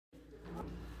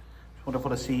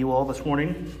Wonderful to see you all this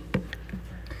morning.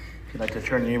 If you'd like to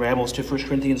turn your Bibles to 1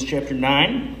 Corinthians chapter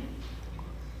 9.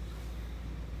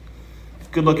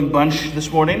 Good-looking bunch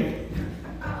this morning.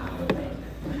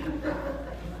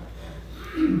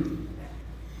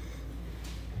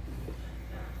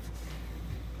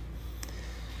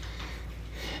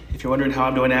 If you're wondering how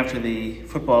I'm doing after the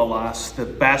football loss, the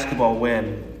basketball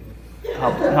win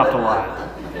helped a lot.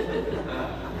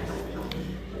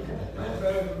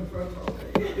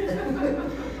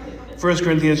 1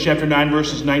 Corinthians chapter 9,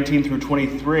 verses 19 through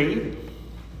 23.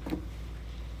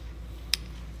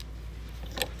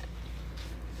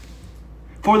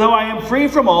 For though I am free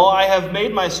from all, I have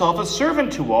made myself a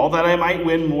servant to all, that I might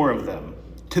win more of them.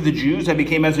 To the Jews I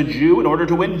became as a Jew in order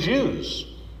to win Jews.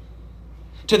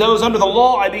 To those under the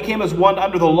law I became as one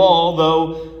under the law,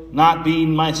 though not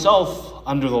being myself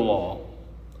under the law,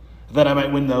 that I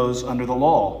might win those under the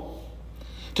law.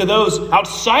 To those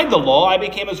outside the law I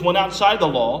became as one outside the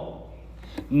law,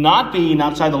 not being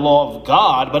outside the law of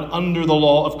God, but under the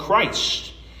law of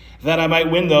Christ, that I might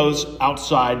win those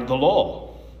outside the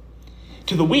law.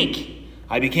 To the weak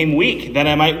I became weak, that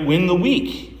I might win the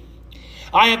weak.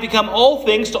 I have become all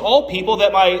things to all people,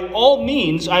 that by all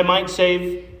means I might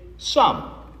save some.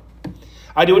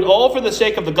 I do it all for the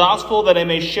sake of the gospel, that I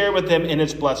may share with them in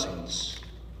its blessings.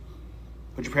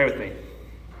 Would you pray with me?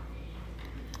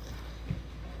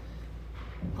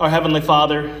 Our Heavenly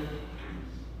Father,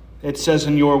 it says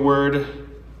in your word,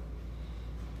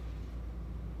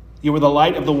 you are the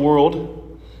light of the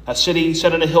world. A city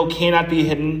set on a hill cannot be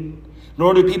hidden,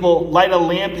 nor do people light a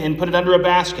lamp and put it under a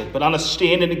basket, but on a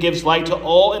stand, and it gives light to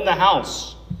all in the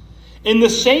house. In the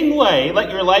same way,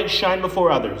 let your light shine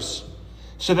before others,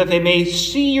 so that they may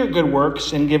see your good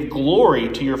works and give glory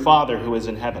to your Father who is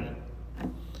in heaven.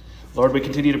 Lord, we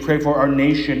continue to pray for our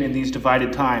nation in these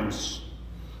divided times.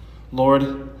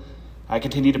 Lord, I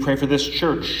continue to pray for this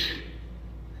church,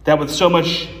 that with so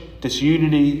much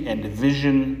disunity and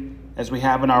division as we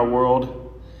have in our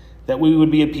world, that we would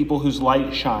be a people whose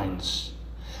light shines.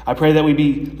 I pray that we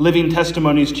be living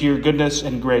testimonies to your goodness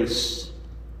and grace.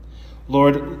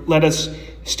 Lord, let us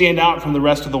stand out from the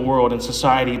rest of the world and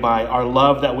society by our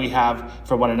love that we have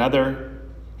for one another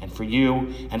and for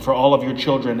you and for all of your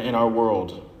children in our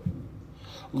world.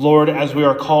 Lord, as we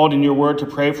are called in your word to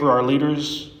pray for our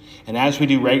leaders, and as we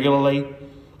do regularly,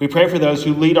 we pray for those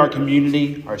who lead our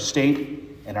community, our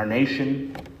state, and our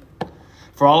nation.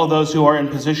 For all of those who are in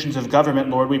positions of government,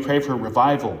 Lord, we pray for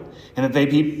revival, and that they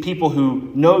be people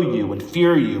who know you and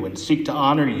fear you and seek to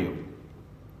honor you.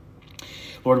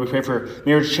 Lord, we pray for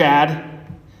Mayor Chad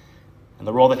and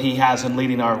the role that he has in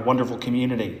leading our wonderful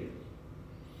community.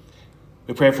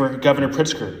 We pray for Governor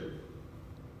Pritzker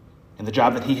and the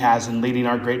job that he has in leading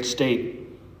our great state.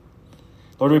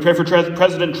 Lord, we pray for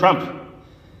President Trump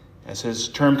as his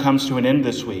term comes to an end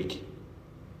this week.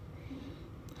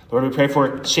 Lord, we pray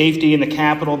for safety in the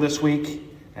Capitol this week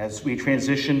as we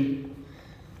transition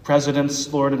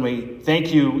presidents, Lord, and we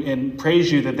thank you and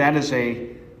praise you that that is a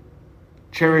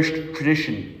cherished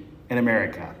tradition in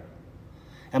America.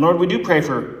 And Lord, we do pray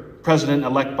for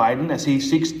President-elect Biden as he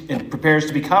seeks and prepares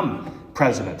to become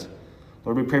president.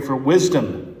 Lord, we pray for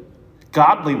wisdom,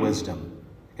 godly wisdom,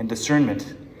 and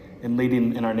discernment in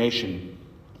leading in our nation.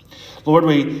 Lord,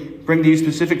 we bring these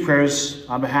specific prayers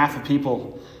on behalf of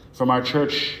people from our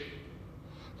church.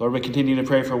 Lord, we continue to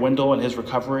pray for Wendell and his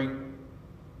recovery,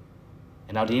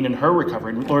 and Aldine and her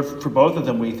recovery. And Lord, for both of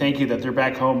them, we thank you that they're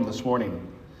back home this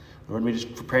morning. Lord, we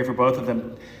just pray for both of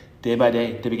them day by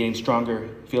day to be getting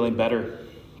stronger, feeling better.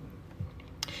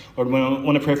 Lord, we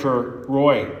want to pray for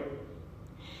Roy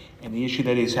and the issue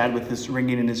that he's had with this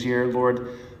ringing in his ear.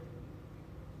 Lord,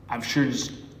 I'm sure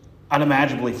it's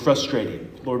unimaginably frustrating.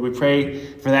 Lord, we pray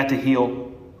for that to heal.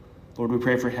 Lord, we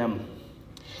pray for him.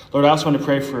 Lord, I also want to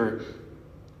pray for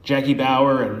Jackie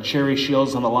Bauer and Sherry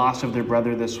Shields on the loss of their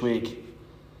brother this week.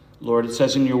 Lord, it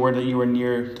says in your word that you are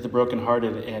near to the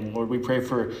brokenhearted. And Lord, we pray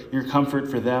for your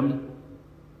comfort for them.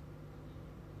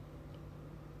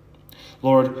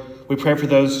 Lord, we pray for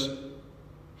those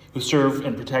who serve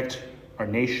and protect our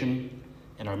nation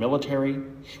and our military.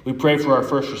 We pray for our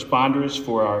first responders,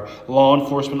 for our law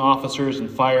enforcement officers and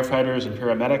firefighters and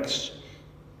paramedics.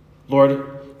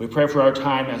 Lord, we pray for our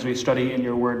time as we study in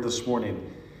your word this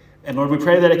morning. And Lord, we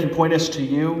pray that it can point us to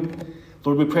you.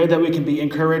 Lord, we pray that we can be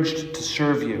encouraged to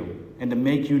serve you and to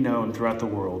make you known throughout the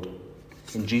world.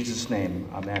 In Jesus' name,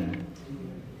 amen.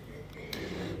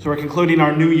 So we're concluding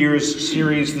our New Year's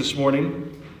series this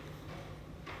morning.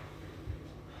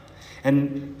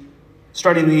 And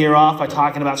starting the year off by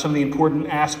talking about some of the important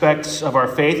aspects of our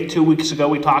faith. 2 weeks ago,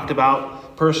 we talked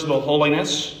about personal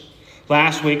holiness.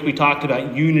 Last week we talked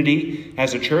about unity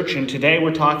as a church, and today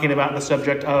we're talking about the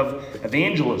subject of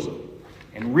evangelism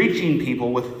and reaching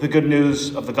people with the good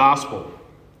news of the gospel.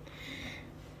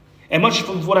 And much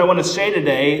of what I want to say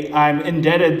today, I'm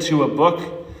indebted to a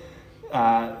book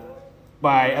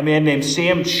by a man named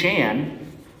Sam Chan.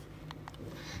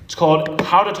 It's called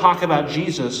How to Talk About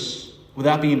Jesus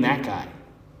Without Being That Guy.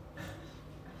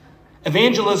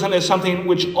 Evangelism is something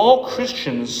which all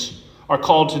Christians are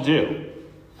called to do,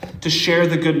 to share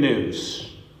the good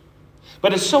news.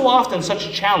 But it's so often such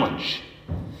a challenge.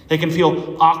 It can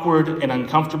feel awkward and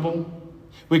uncomfortable.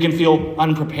 We can feel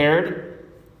unprepared.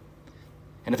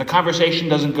 And if a conversation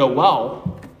doesn't go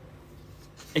well,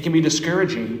 it can be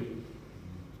discouraging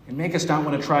and make us not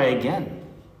want to try again.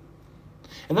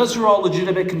 And those are all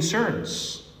legitimate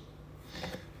concerns.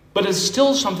 But it's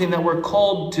still something that we're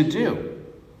called to do.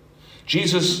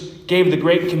 Jesus gave the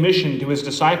Great Commission to his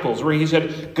disciples, where he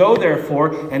said, "Go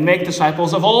therefore and make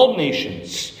disciples of all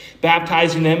nations,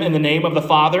 baptizing them in the name of the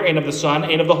Father and of the Son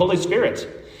and of the Holy Spirit,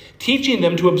 teaching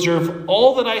them to observe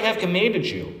all that I have commanded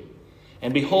you.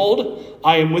 And behold,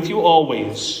 I am with you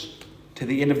always to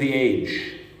the end of the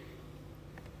age."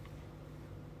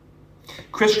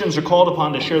 Christians are called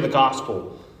upon to share the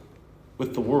gospel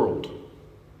with the world.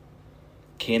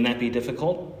 Can that be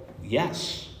difficult?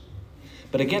 Yes.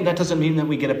 But again, that doesn't mean that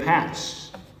we get a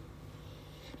pass.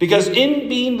 Because in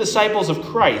being disciples of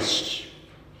Christ,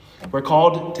 we're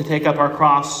called to take up our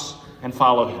cross and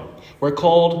follow him. We're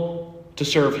called to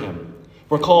serve him.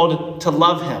 We're called to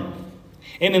love him.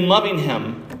 And in loving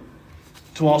him,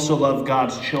 to also love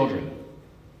God's children.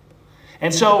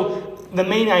 And so the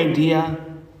main idea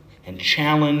and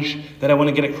challenge that I want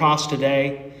to get across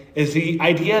today is the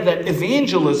idea that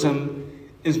evangelism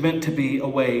is meant to be a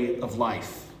way of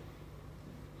life.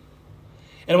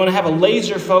 And I want to have a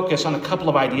laser focus on a couple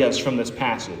of ideas from this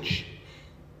passage.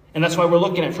 And that's why we're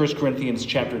looking at 1 Corinthians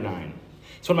chapter 9.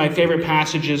 It's one of my favorite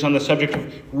passages on the subject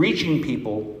of reaching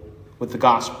people with the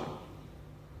gospel.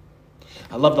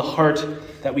 I love the heart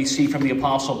that we see from the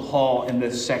Apostle Paul in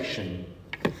this section,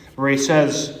 where he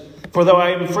says, "For though I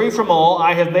am free from all,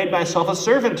 I have made myself a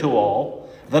servant to all,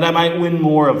 that I might win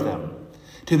more of them.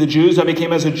 To the Jews I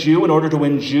became as a Jew in order to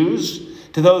win Jews.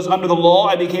 To those under the law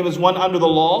I became as one under the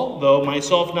law, though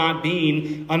myself not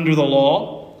being under the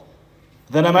law,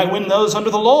 that I might win those under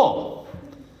the law.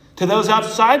 To those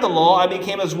outside the law I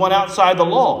became as one outside the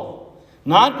law,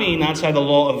 not being outside the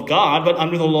law of God, but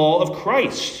under the law of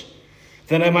Christ,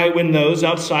 that I might win those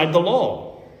outside the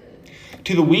law.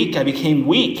 To the weak I became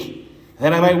weak,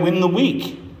 that I might win the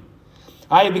weak.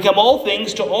 I have become all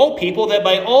things to all people, that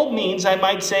by all means I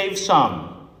might save some.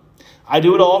 I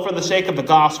do it all for the sake of the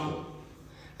gospel,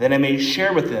 that I may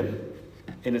share with them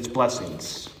in its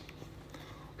blessings."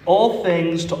 All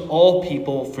things to all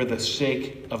people for the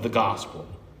sake of the gospel.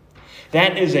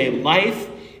 That is a life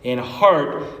and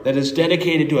heart that is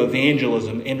dedicated to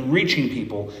evangelism and reaching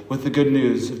people with the good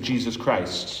news of Jesus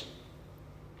Christ.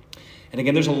 And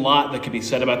again, there's a lot that could be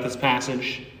said about this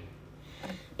passage,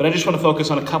 but I just want to focus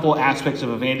on a couple aspects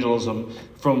of evangelism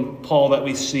from Paul that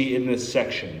we see in this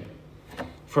section.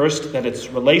 First, that it's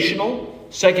relational.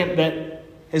 Second, that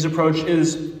his approach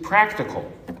is practical.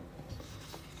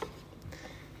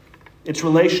 It's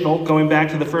relational, going back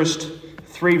to the first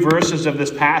 3 verses of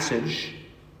this passage.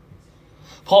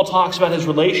 Paul talks about his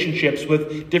relationships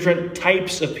with different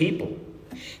types of people.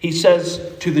 He says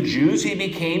to the Jews, he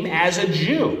became as a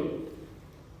Jew.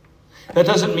 That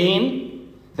doesn't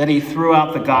mean that he threw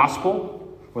out the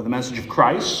gospel or the message of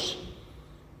Christ.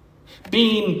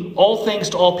 Being all things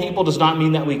to all people does not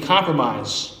mean that we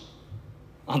compromise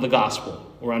on the gospel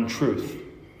or on truth.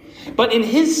 But in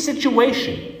his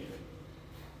situation,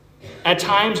 at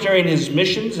times during his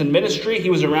missions and ministry, he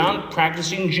was around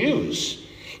practicing Jews.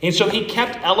 And so he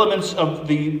kept elements of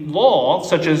the law,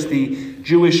 such as the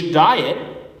Jewish diet,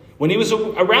 when he was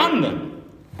around them,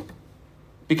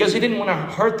 because he didn't want to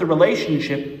hurt the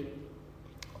relationship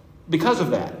because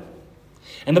of that.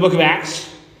 In the book of Acts,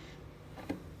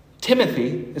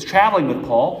 Timothy is traveling with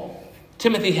Paul.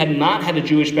 Timothy had not had a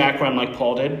Jewish background like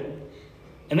Paul did.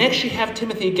 And they actually have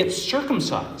Timothy get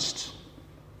circumcised.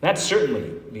 That's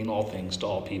certainly being all things to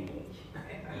all people.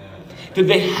 Did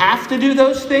they have to do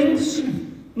those things?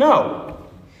 No.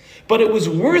 But it was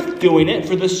worth doing it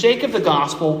for the sake of the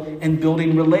gospel and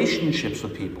building relationships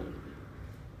with people.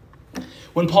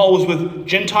 When Paul was with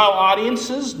Gentile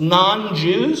audiences,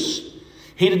 non-Jews,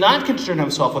 he did not concern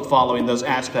himself with following those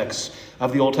aspects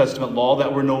of the Old Testament law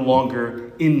that were no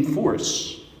longer in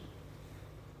force.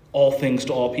 All things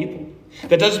to all people.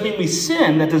 That doesn't mean we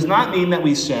sin. That does not mean that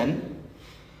we sin.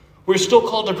 We're still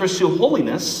called to pursue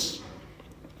holiness.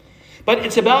 But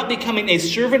it's about becoming a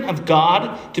servant of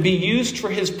God to be used for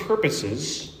his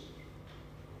purposes.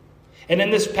 And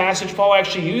in this passage, Paul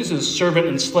actually uses servant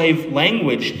and slave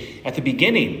language at the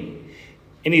beginning.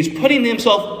 And he's putting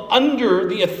himself under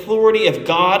the authority of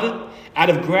God out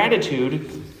of gratitude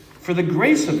for the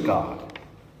grace of God.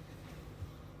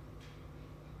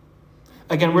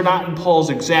 Again, we're not in Paul's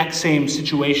exact same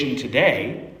situation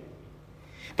today.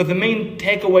 But the main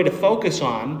takeaway to focus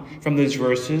on from these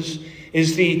verses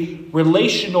is the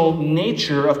relational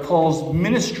nature of Paul's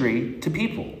ministry to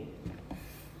people.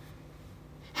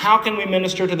 How can we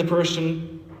minister to the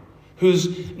person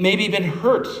who's maybe been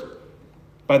hurt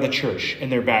by the church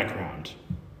and their background,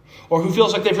 or who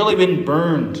feels like they've really been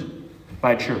burned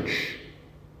by church?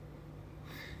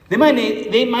 They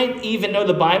might even know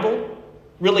the Bible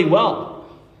really well,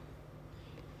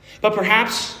 but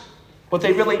perhaps what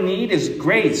they really need is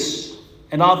grace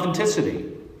and authenticity.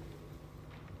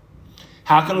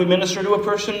 How can we minister to a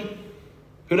person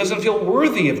who doesn't feel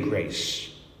worthy of grace?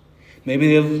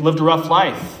 Maybe they've lived a rough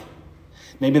life.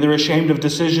 Maybe they're ashamed of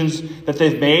decisions that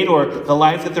they've made or the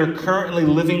life that they're currently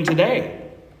living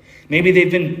today. Maybe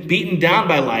they've been beaten down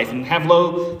by life and have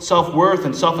low self-worth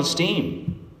and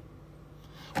self-esteem.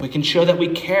 We can show that we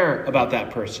care about that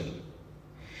person.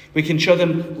 We can show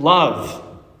them love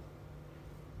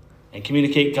and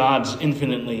communicate God's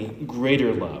infinitely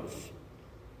greater love.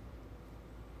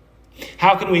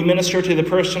 How can we minister to the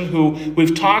person who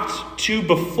we've talked to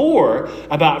before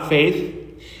about faith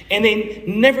and they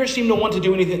never seem to want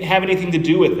to have anything to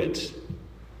do with it?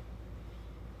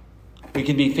 We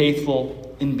can be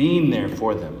faithful in being there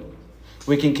for them.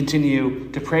 We can continue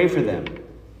to pray for them.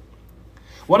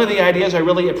 One of the ideas I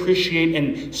really appreciate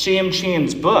in Sam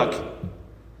Chan's book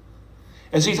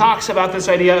is he talks about this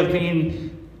idea of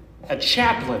being a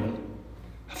chaplain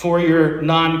for your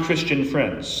non-Christian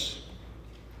friends.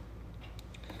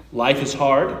 Life is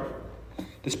hard.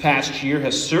 This past year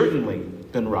has certainly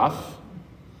been rough.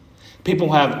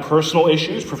 People have personal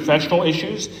issues, professional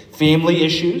issues, family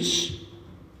issues.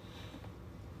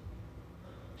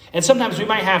 And sometimes we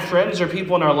might have friends or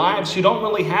people in our lives who don't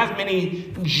really have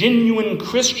many genuine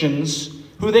Christians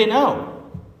who they know.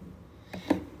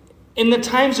 In the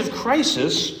times of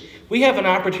crisis, we have an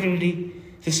opportunity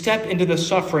to step into the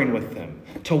suffering with them,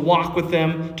 to walk with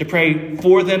them, to pray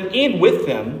for them and with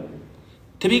them,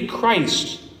 to be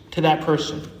Christ to that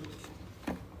person.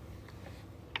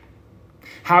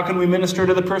 How can we minister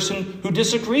to the person who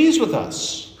disagrees with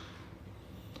us?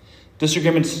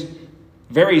 Disagreement's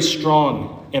very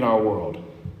strong in our world.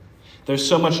 There's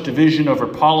so much division over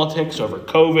politics, over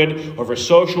COVID, over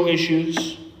social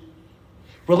issues.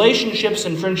 Relationships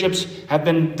and friendships have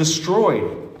been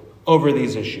destroyed over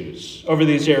these issues, over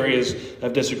these areas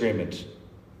of disagreement.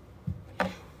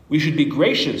 We should be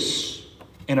gracious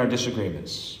in our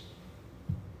disagreements.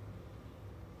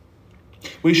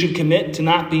 We should commit to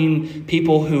not being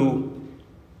people who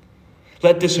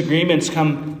let disagreements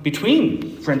come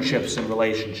between friendships and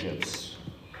relationships.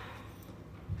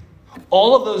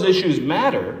 All of those issues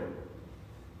matter,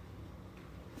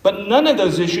 but none of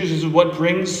those issues is what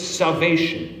brings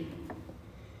salvation.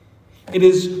 It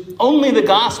is only the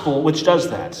gospel which does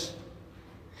that.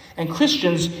 And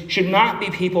Christians should not be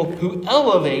people who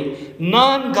elevate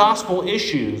non-gospel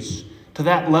issues to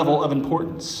that level of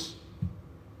importance.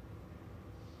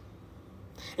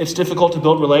 It's difficult to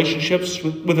build relationships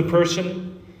with a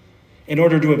person in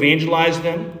order to evangelize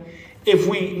them if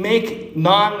we make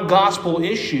non-gospel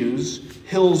issues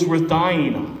hills worth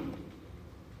dying on.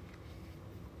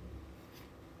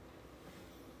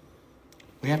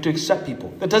 We have to accept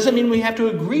people. That doesn't mean we have to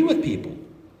agree with people.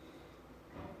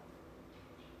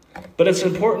 But it's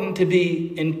important to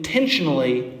be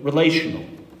intentionally relational.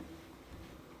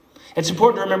 It's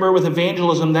important to remember with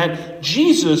evangelism that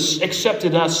Jesus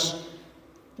accepted us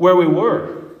where we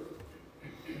were,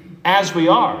 as we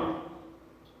are.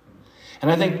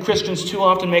 And I think Christians too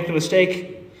often make the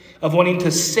mistake of wanting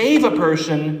to save a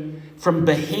person from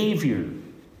behavior.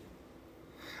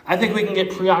 I think we can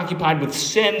get preoccupied with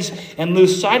sins and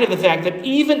lose sight of the fact that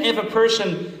even if a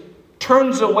person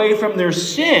turns away from their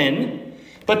sin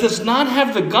but does not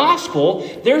have the gospel,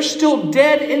 they're still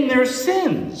dead in their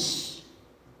sins.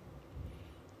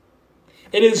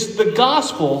 It is the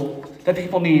gospel that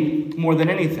people need more than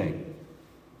anything.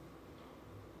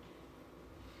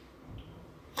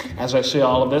 As I say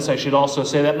all of this, I should also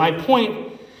say that my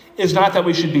point is not that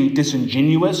we should be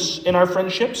disingenuous in our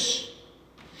friendships.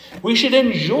 We should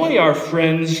enjoy our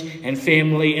friends and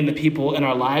family and the people in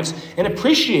our lives and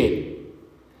appreciate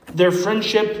their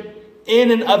friendship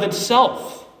in and of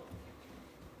itself.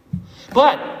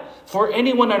 But for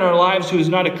anyone in our lives who is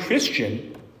not a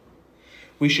Christian,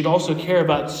 we should also care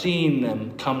about seeing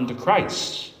them come to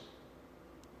Christ.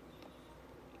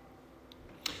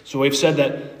 So we've said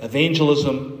that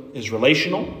evangelism is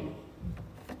relational.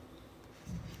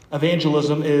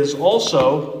 Evangelism is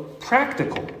also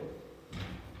practical.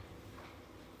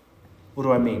 What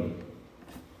do I mean?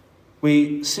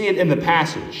 We see it in the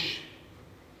passage.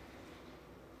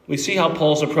 We see how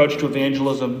Paul's approach to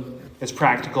evangelism is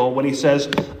practical when he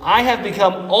says, I have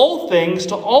become all things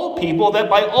to all people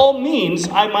that by all means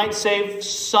I might save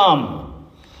some.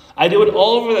 I do it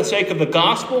all for the sake of the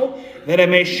gospel, that I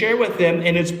may share with them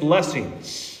in its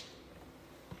blessings.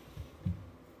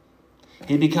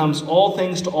 He becomes all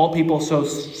things to all people so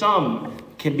some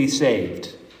can be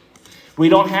saved. We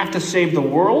don't have to save the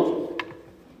world,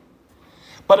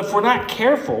 but if we're not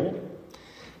careful,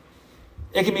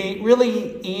 it can be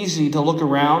really easy to look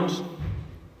around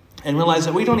and realize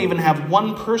that we don't even have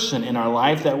one person in our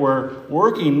life that we're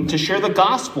working to share the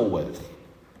gospel with.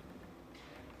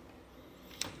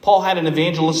 Paul had an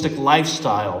evangelistic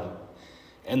lifestyle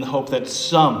in the hope that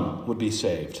some would be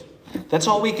saved. That's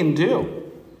all we can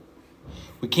do.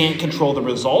 We can't control the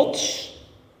results,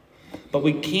 but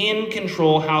we can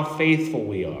control how faithful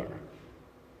we are.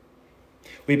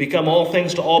 We become all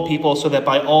things to all people so that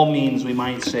by all means we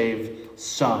might save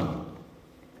some.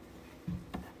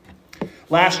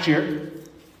 Last year,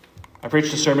 I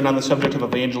preached a sermon on the subject of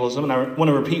evangelism, and I want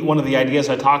to repeat one of the ideas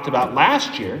I talked about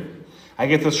last year. I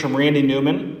get this from Randy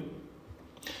Newman,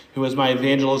 who was my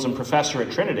evangelism professor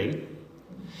at Trinity.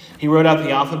 He wrote out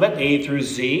the alphabet, A through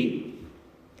Z.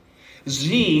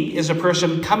 Z is a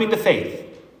person coming to faith.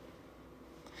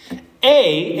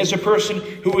 A is a person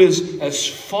who is as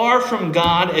far from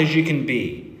God as you can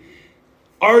be.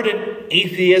 Ardent,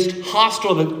 atheist,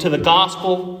 hostile to the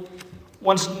gospel,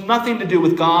 wants nothing to do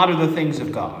with God or the things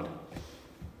of God.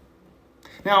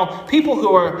 Now, people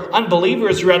who are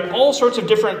unbelievers are at all sorts of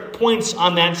different points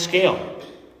on that scale.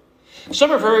 Some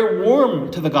are very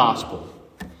warm to the gospel.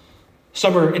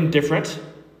 Some are indifferent.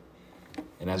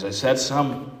 And as I said,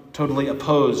 some totally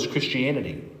oppose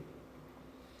Christianity.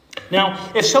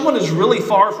 Now, if someone is really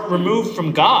far removed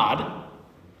from God,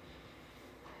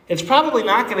 it's probably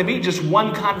not going to be just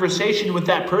one conversation with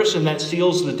that person that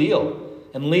seals the deal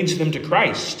and leads them to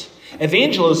Christ.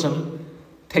 Evangelism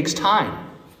takes time.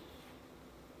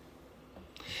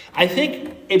 I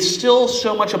think it's still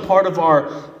so much a part of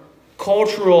our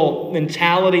cultural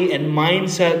mentality and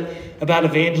mindset about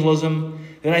evangelism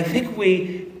that I think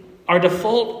our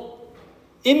default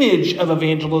image of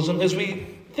evangelism is we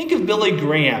think of Billy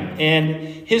Graham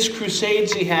and his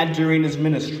crusades he had during his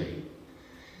ministry.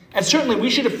 And certainly we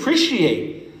should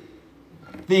appreciate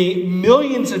the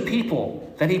millions of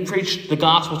people that he preached the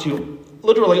gospel to,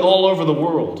 literally all over the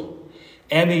world,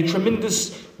 and the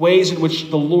tremendous ways in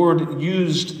which the Lord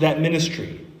used that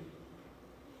ministry.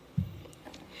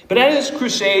 But at his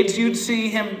crusades, you'd see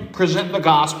him present the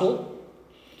gospel,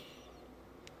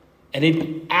 and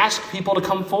he'd ask people to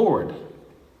come forward.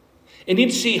 And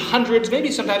you'd see hundreds,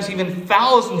 maybe sometimes even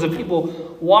thousands of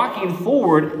people walking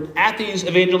forward at these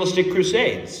evangelistic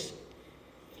crusades.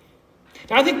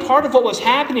 Now, I think part of what was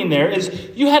happening there is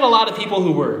you had a lot of people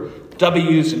who were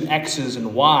W's and X's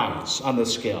and Y's on the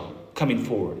scale coming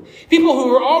forward. People who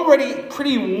were already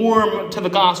pretty warm to the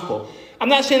gospel. I'm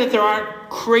not saying that there aren't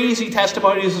crazy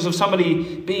testimonies of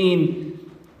somebody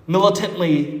being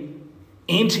militantly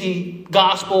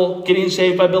anti-gospel, getting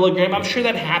saved by Billy Graham. I'm sure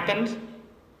that happened.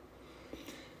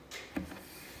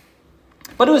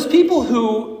 But it was people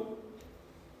who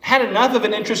had enough of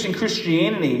an interest in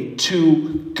Christianity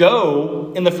to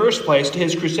go in the first place to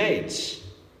his crusades.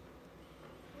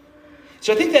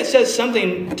 So I think that says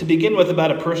something to begin with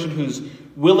about a person who's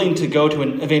willing to go to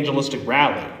an evangelistic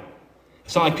rally.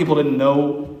 It's not like people didn't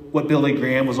know what Billy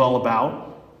Graham was all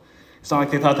about. It's not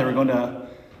like they thought they were going to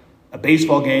a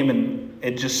baseball game and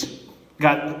it just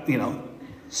got,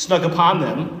 snuck upon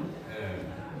them.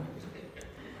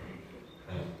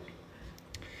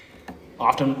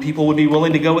 Often people would be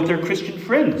willing to go with their Christian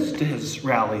friends to his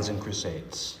rallies and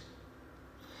crusades.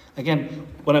 Again,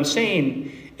 what I'm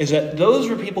saying is that those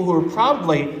were people who were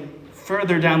probably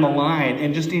further down the line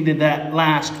and just needed that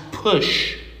last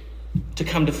push to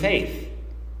come to faith.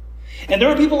 And there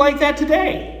are people like that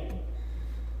today.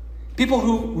 People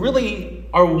who really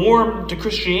are warm to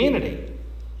Christianity.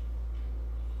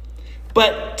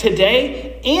 But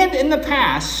today and in the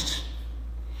past,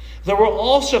 there were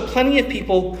also plenty of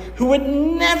people who would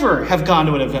never have gone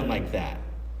to an event like that,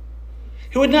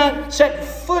 who would not set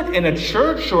foot in a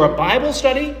church or a Bible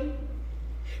study,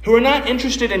 who are not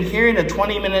interested in hearing a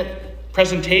 20-minute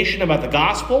presentation about the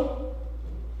gospel.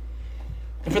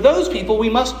 And for those people, we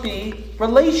must be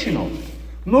relational.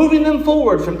 moving them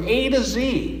forward from A to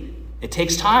Z. It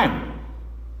takes time.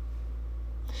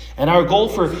 And our goal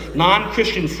for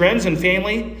non-Christian friends and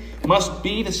family must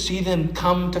be to see them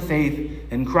come to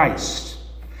faith in Christ.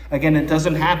 Again, it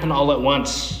doesn't happen all at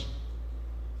once.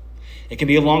 It can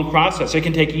be a long process. It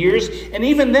can take years, and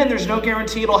even then, there's no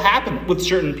guarantee it'll happen with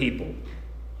certain people.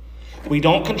 We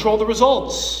don't control the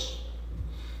results.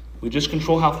 We just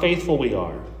control how faithful we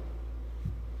are.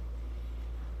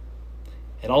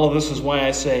 And all of this is why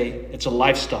I say it's a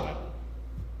lifestyle.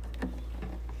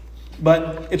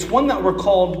 But it's one that we're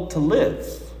called to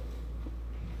live.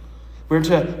 We're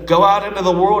to go out into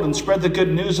the world and spread the good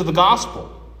news of the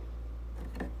gospel.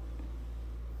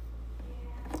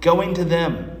 Going to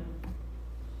them.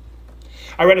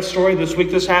 I read a story this week.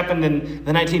 This happened in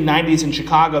the 1990s in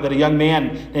Chicago, that a young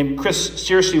man named Chris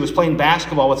Searcy was playing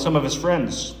basketball with some of his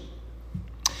friends.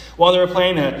 While they were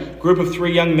playing, a group of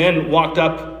 3 young men walked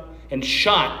up and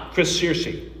shot Chris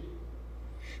Searcy.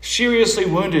 Seriously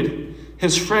wounded,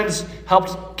 his friends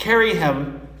helped carry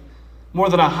him more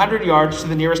than 100 yards to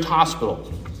the nearest hospital.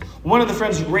 One of the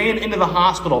friends ran into the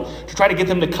hospital to try to get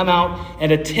them to come out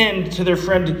and attend to their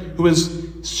friend who was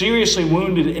seriously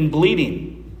wounded and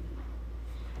bleeding.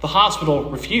 The hospital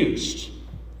refused.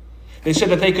 They said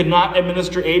that they could not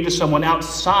administer aid to someone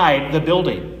outside the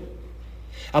building.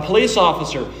 A police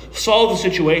officer saw the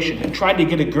situation and tried to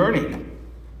get a gurney.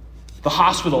 The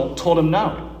hospital told him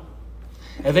no.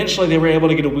 Eventually, they were able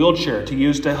to get a wheelchair to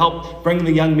use to help bring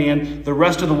the young man the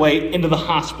rest of the way into the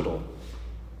hospital.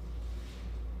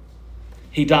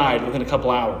 He died within a couple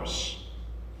hours.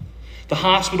 The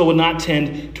hospital would not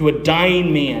tend to a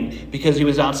dying man because he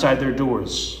was outside their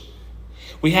doors.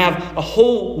 We have a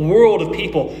whole world of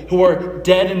people who are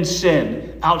dead in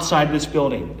sin outside this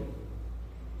building.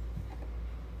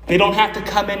 They don't have to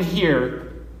come in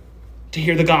here to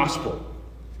hear the gospel.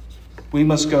 We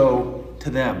must go to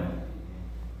them.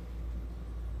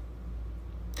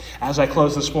 As I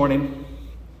close this morning,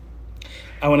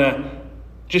 I want to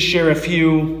just share a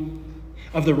few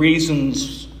of the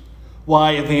reasons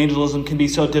why evangelism can be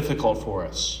so difficult for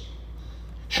us.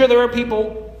 Sure, there are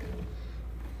people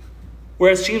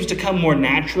where it seems to come more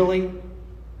naturally,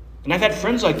 and I've had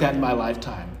friends like that in my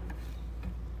lifetime.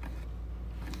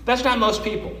 That's not most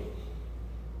people,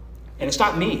 and it's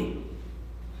not me.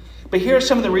 But here are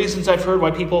some of the reasons I've heard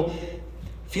why people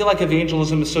feel like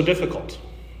evangelism is so difficult.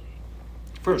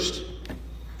 First,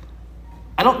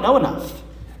 I don't know enough.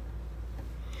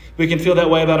 We can feel that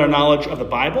way about our knowledge of the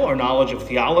Bible, our knowledge of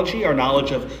theology, our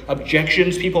knowledge of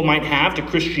objections people might have to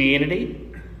Christianity.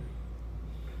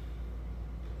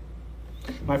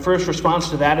 My first response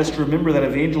to that is to remember that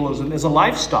evangelism is a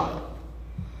lifestyle.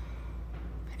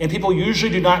 And people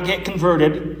usually do not get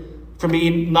converted from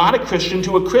being not a Christian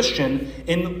to a Christian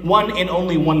in one and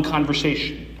only one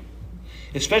conversation.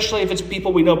 Especially if it's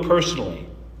people we know personally.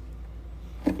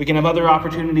 We can have other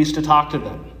opportunities to talk to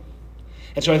them.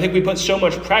 And so I think we put so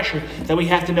much pressure that we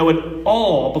have to know it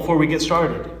all before we get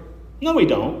started. No, we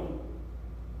don't.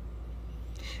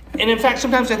 And in fact,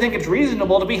 sometimes I think it's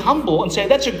reasonable to be humble and say,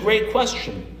 that's a great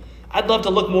question. I'd love to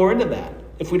look more into that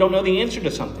if we don't know the answer to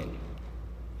something.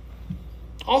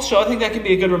 Also, I think that can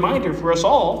be a good reminder for us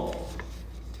all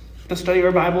to study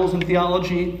our Bibles and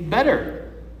theology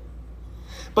better.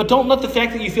 But don't let the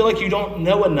fact that you feel like you don't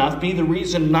know enough be the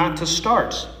reason not to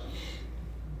start.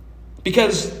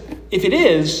 Because if it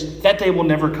is, that day will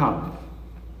never come.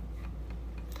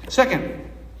 Second,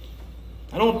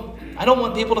 I don't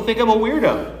want people to think I'm a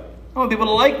weirdo. I want people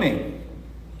to like me.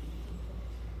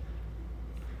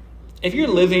 If you're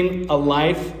living a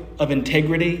life of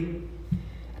integrity,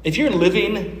 if you're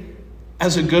living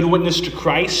as a good witness to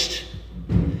Christ,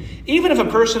 even if a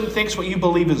person thinks what you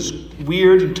believe is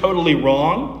weird and totally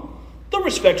wrong, they'll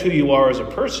respect who you are as a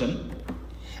person.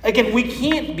 Again, we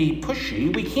can't be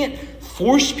pushy. We can't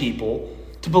force people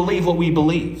to believe what we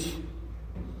believe.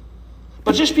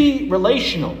 But just be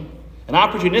relational and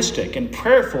opportunistic and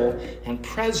prayerful and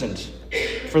present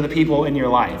for the people in your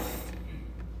life.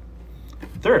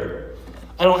 Third,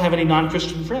 I don't have any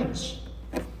non-Christian friends.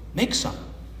 Make some.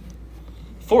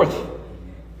 Fourth,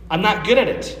 I'm not good at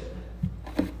it.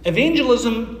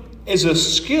 Evangelism is a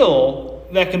skill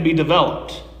that can be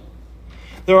developed.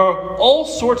 There are all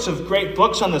sorts of great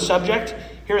books on the subject.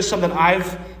 Here's some that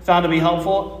I've found to be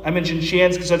helpful. I mentioned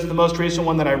Shan's because that's the most recent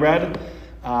one that I read.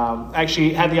 I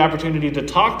actually had the opportunity to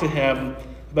talk to him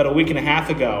about a week and a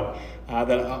half ago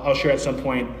that I'll share at some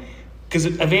point. Because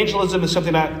evangelism is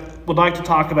something I would like to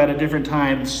talk about at different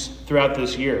times throughout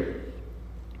this year.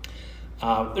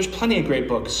 There's plenty of great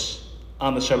books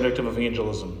on the subject of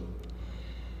evangelism.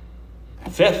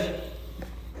 Fifth,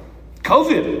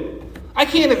 COVID. I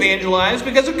can't evangelize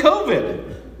because of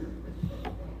COVID.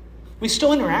 We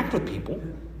still interact with people.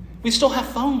 We still have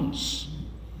phones.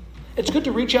 It's good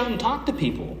to reach out and talk to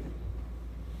people.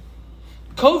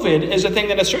 COVID is a thing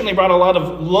that has certainly brought a lot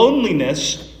of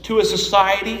loneliness to a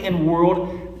society and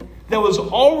world that was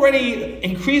already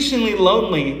increasingly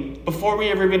lonely before we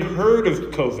ever even heard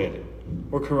of COVID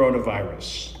or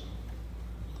coronavirus.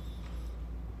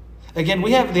 Again,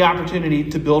 we have the opportunity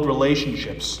to build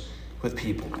relationships with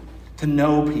people, to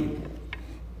know people.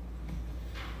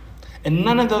 And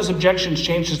none of those objections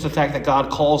changes the fact that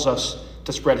God calls us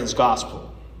to spread his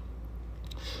gospel.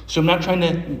 So I'm not trying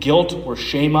to guilt or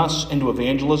shame us into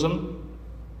evangelism.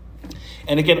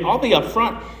 And again, I'll be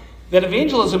upfront that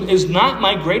evangelism is not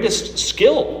my greatest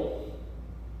skill.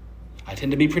 I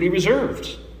tend to be pretty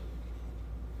reserved.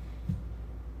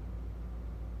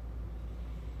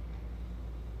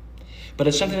 But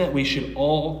it's something that we should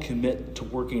all commit to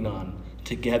working on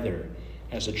together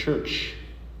as a church.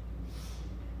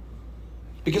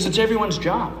 Because it's everyone's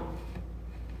job.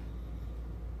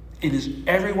 It is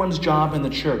everyone's job in the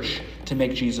church to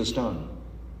make Jesus known.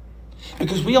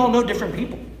 Because we all know different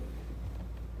people.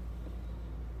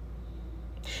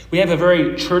 We have a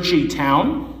very churchy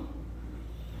town,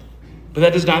 but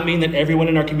that does not mean that everyone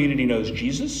in our community knows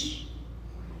Jesus.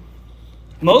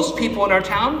 Most people in our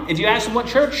town, if you ask them what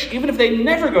church, even if they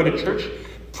never go to church,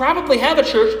 probably have a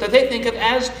church that they think of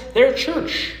as their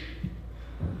church.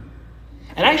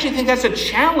 And I actually think that's a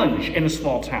challenge in a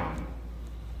small town.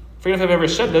 I forget if I've ever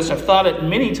said this. I've thought it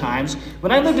many times.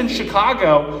 When I lived in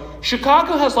Chicago,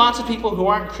 Chicago has lots of people who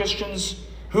aren't Christians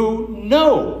who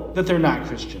know that they're not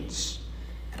Christians.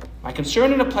 My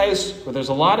concern in a place where there's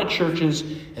a lot of churches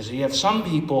is you have some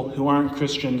people who aren't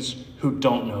Christians who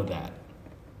don't know that.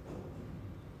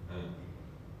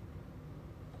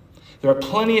 There are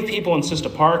plenty of people in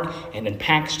Sista Park and in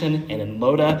Paxton and in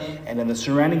Loda and in the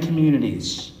surrounding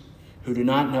communities who do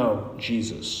not know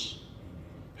Jesus,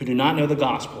 who do not know the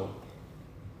gospel,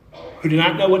 who do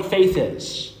not know what faith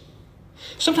is.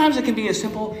 Sometimes it can be as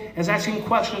simple as asking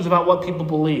questions about what people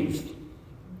believe.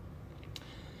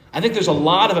 I think there's a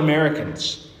lot of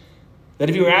Americans that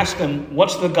if you ask them,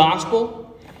 what's the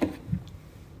gospel?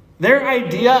 Their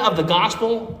idea of the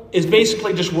gospel is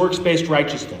basically just works-based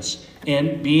righteousness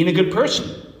and being a good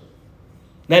person.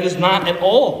 That is not at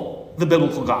all the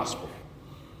biblical gospel.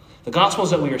 The gospel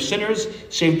is that we are sinners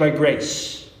saved by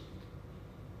grace,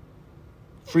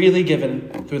 freely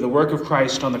given through the work of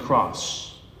Christ on the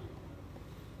cross.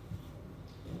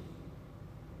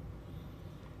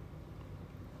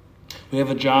 We have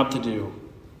a job to do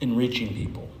in reaching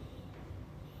people.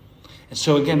 And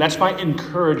so again, that's my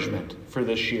encouragement for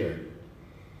this year.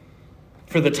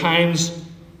 For the times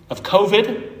of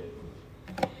COVID,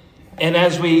 and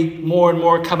as we more and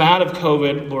more come out of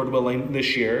COVID, Lord willing,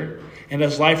 this year, and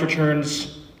as life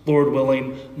returns, Lord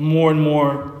willing, more and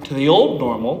more to the old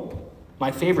normal,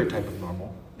 my favorite type of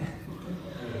normal,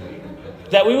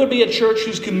 that we would be a church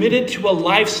who's committed to a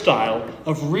lifestyle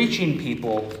of reaching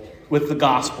people with the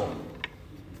gospel.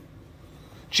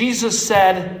 Jesus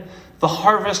said, the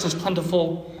harvest is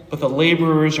plentiful, but the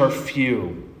laborers are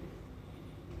few.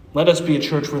 Let us be a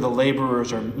church where the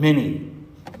laborers are many,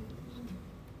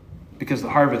 because the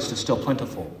harvest is still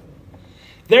plentiful.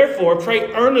 Therefore,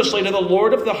 pray earnestly to the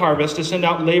Lord of the harvest to send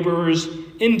out laborers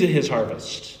into his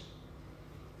harvest.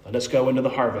 Let us go into the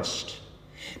harvest.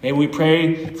 May we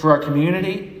pray for our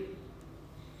community.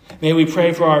 May we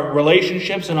pray for our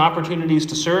relationships and opportunities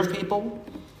to serve people.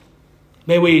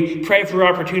 May we pray for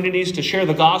opportunities to share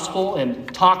the gospel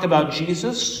and talk about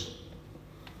Jesus.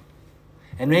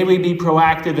 And may we be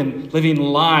proactive in living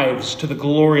lives to the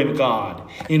glory of God,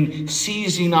 in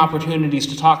seizing opportunities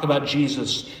to talk about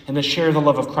Jesus and to share the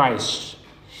love of Christ.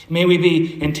 May we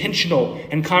be intentional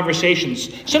in conversations,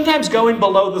 sometimes going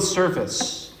below the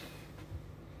surface.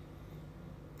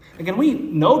 Again, we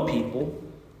know people,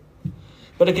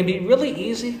 but it can be really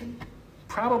easy,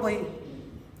 probably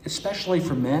especially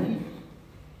for men,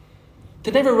 to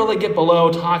never really get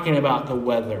below talking about the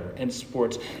weather and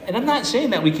sports. And I'm not saying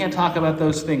that we can't talk about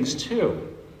those things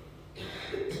too.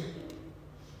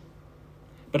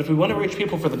 But if we want to reach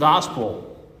people for the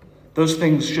gospel, those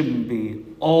things shouldn't be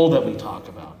all that we talk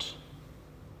about.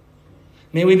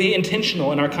 May we be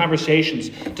intentional in our conversations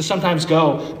to sometimes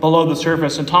go below the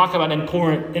surface and talk about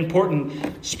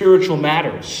important spiritual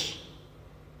matters.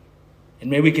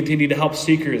 And may we continue to help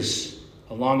seekers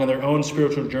along on their own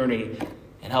spiritual journey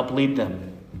and help lead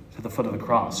them to the foot of the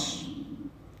cross.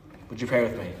 Would you pray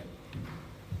with me?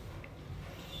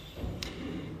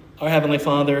 Our Heavenly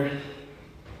Father,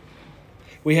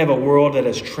 we have a world that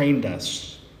has trained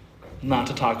us not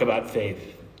to talk about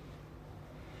faith.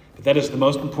 But that is the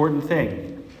most important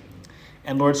thing.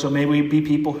 And Lord, so may we be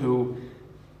people who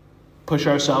push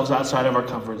ourselves outside of our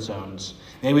comfort zones.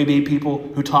 May we be people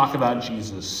who talk about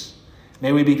Jesus.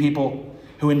 May we be people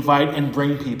who invite and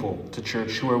bring people to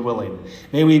church who are willing.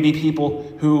 May we be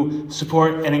people who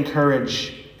support and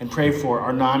encourage and pray for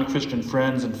our non-Christian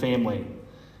friends and family.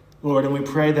 Lord, and we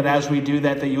pray that as we do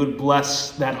that, that you would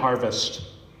bless that harvest.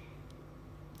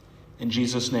 In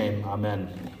Jesus' name,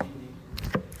 amen.